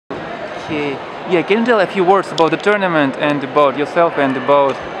Okay. Yeah, can you tell a few words about the tournament and about yourself and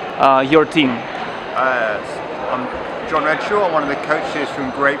about your team? I'm Jon Redshaw. I'm one of the coaches from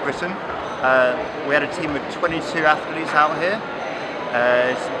Great Britain. We had a team of 22 athletes out here.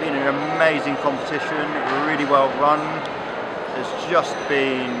 It's been an amazing competition, really well run. There's just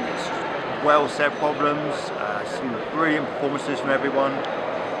been well set problems, some brilliant performances from everyone.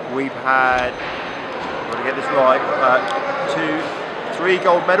 We've had, got to get this right, 3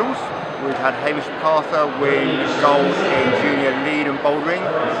 gold medals. We've had Hamish McArthur win gold in junior lead and bouldering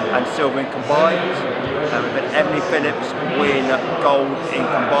and silver in combined. We've had Phillips win gold in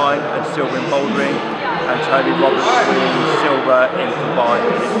combined and silver in bouldering, and Toby win silver in combined.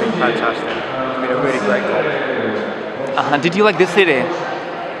 It's been fantastic. It's been a really great goal. Did you like this city?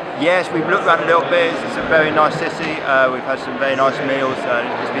 Yes, we've looked around a little bit. It's a very nice city. We've had some very nice meals.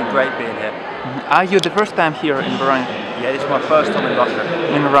 It's been great being here. Are you the first time here in Bahrain? Yeah, this is my first time in Russia.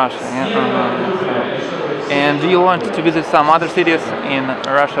 In Russia, yeah. And do you want to visit some other cities in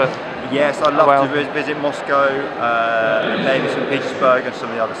Russia? Yes, I'd love to visit Moscow, maybe St. Petersburg and some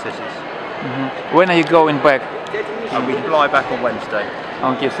of the other cities. When are you going back? We fly back on Wednesday.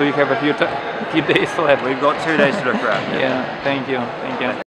 Okay, so you have a few days left. We've got 2 days to look around. Yeah, thank you.